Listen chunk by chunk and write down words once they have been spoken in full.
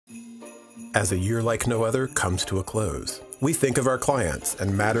As a year like no other comes to a close, we think of our clients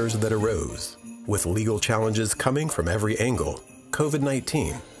and matters that arose. With legal challenges coming from every angle,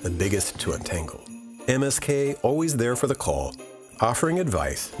 COVID-19, the biggest to untangle. MSK always there for the call, offering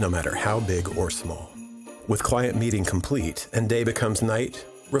advice no matter how big or small. With client meeting complete and day becomes night,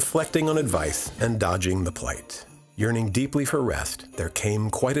 reflecting on advice and dodging the plight. Yearning deeply for rest, there came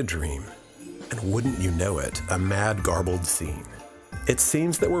quite a dream. And wouldn't you know it, a mad garbled scene. It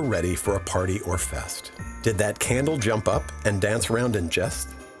seems that we're ready for a party or fest. Did that candle jump up and dance round in jest?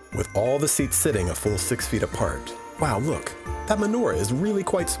 With all the seats sitting a full 6 feet apart. Wow, look, that menorah is really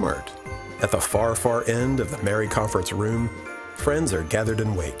quite smart. At the far, far end of the merry conference room, friends are gathered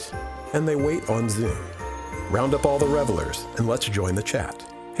in wait, and they wait on Zoom. Round up all the revelers, and let's join the chat.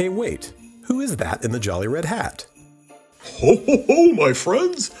 Hey, wait, who is that in the jolly red hat? Ho, ho, ho, my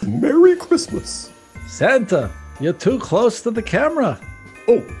friends! Merry Christmas! Santa, you're too close to the camera.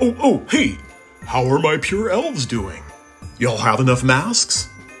 Oh, hey! How are my pure elves doing? Y'all have enough masks?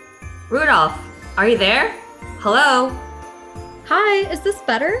 Rudolph, are you there? Hello? Hi, is this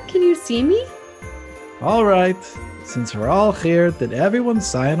better? Can you see me? All right, since we're all here, did everyone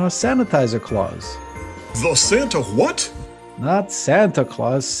sign our sanitizer clause? The Santa what? Not Santa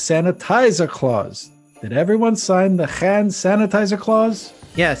Claus, sanitizer clause. Did everyone sign the hand sanitizer clause?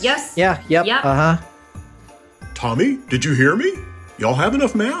 Yes. Yes. Yeah, yep. Yep. Uh-huh. Tommy, did you hear me? Y'all have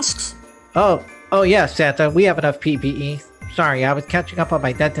enough masks? Oh yeah, Santa, we have enough PPE. Sorry, I was catching up on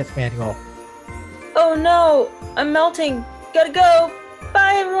my dentist manual. Oh no, I'm melting. Gotta go.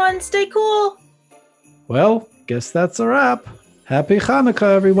 Bye everyone, stay cool. Well, guess that's a wrap. Happy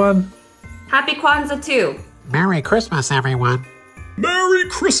Hanukkah, everyone. Happy Kwanzaa too. Merry Christmas, everyone. Merry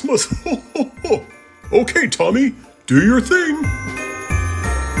Christmas! Ho, ho, ho! Okay, Tommy, do your thing.